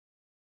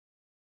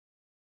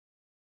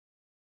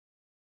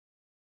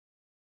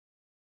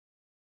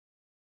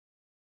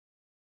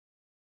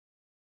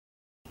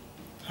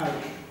Hi,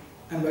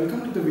 and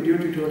welcome to the video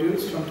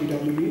tutorials from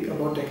TWB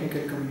about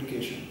technical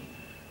communication.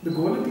 The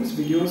goal of these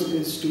videos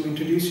is to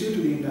introduce you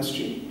to the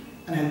industry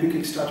and help you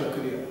kickstart your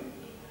career.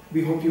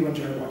 We hope you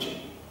enjoy watching.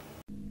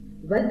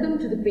 Welcome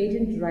to the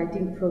Patent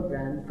Writing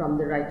Program from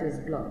the Writer's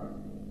Block.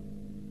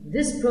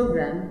 This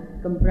program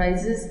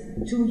comprises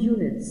 2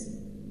 units.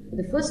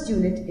 The first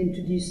unit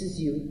introduces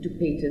you to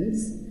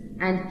patents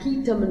and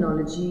key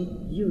terminology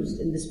used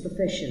in this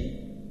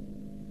profession.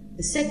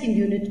 The second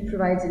unit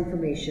provides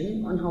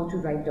information on how to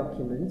write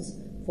documents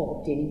for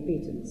obtaining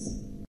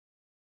patents.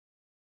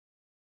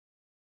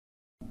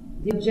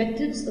 The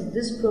objectives of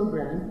this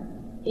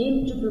program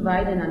aim to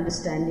provide an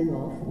understanding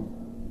of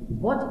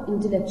what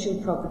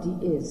intellectual property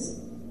is,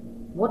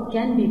 what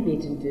can be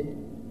patented,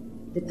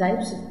 the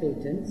types of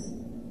patents,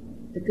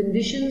 the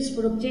conditions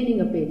for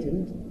obtaining a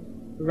patent,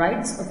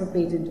 rights of a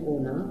patent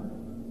owner,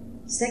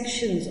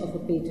 sections of a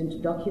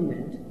patent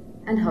document,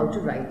 and how to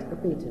write a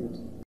patent.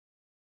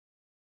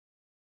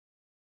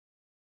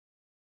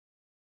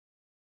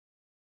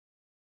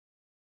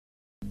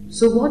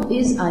 So what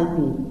is IP,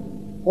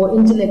 or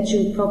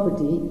intellectual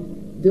property,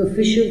 the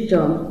official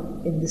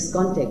term in this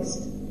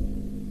context?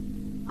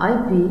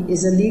 IP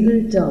is a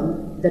legal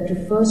term that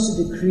refers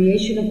to the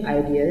creation of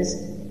ideas,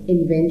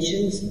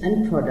 inventions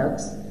and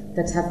products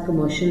that have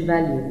commercial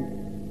value.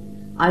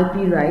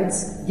 IP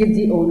rights give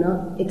the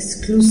owner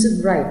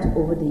exclusive right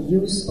over the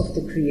use of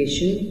the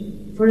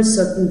creation for a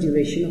certain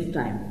duration of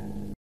time.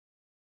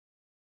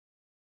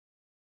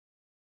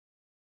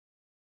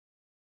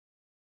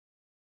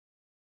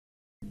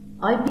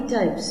 IP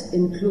types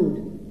include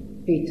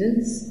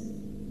patents,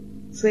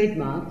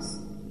 trademarks,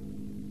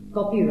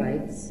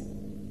 copyrights,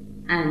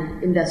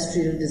 and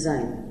industrial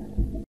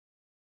design.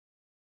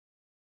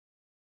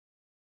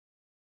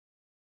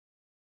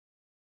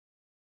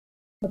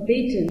 A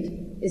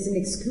patent is an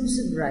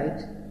exclusive right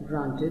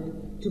granted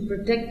to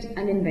protect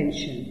an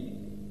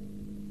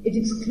invention. It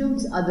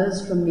excludes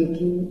others from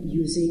making,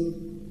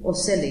 using, or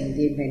selling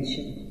the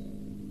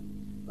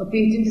invention. A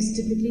patent is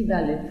typically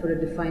valid for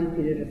a defined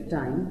period of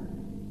time,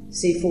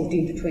 say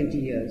 14 to 20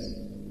 years.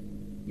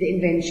 The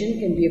invention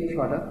can be a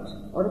product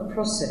or a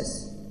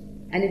process,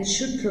 and it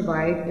should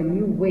provide a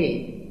new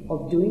way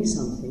of doing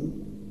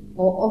something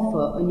or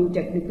offer a new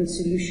technical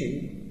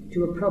solution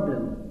to a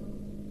problem.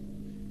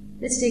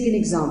 Let's take an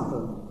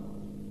example.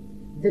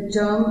 The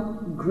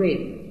term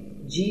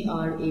GRAPE,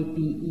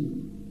 G-R-A-P-E,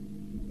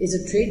 is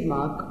a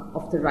trademark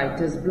of the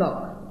writer's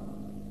block.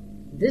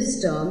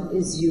 This term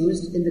is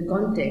used in the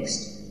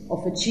context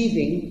of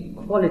achieving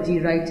quality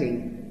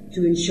writing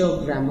to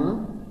ensure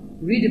grammar,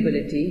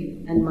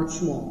 readability, and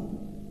much more.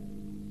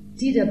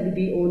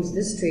 TWB owns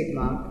this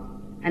trademark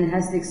and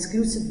has the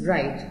exclusive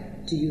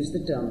right to use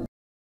the term.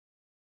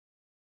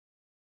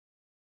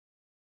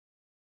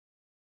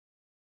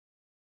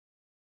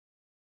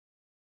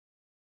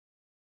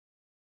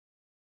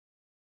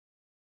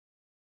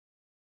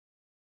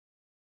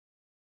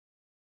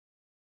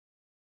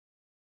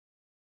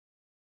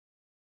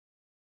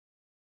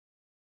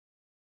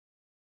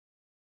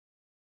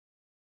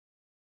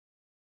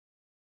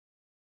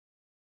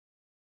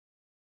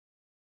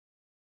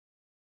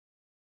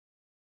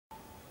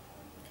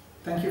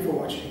 Thank you for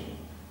watching.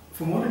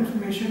 For more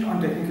information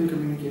on technical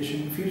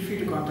communication, feel free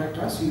to contact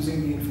us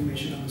using the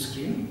information on the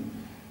screen.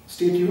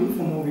 Stay tuned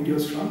for more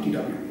videos from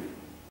TWB.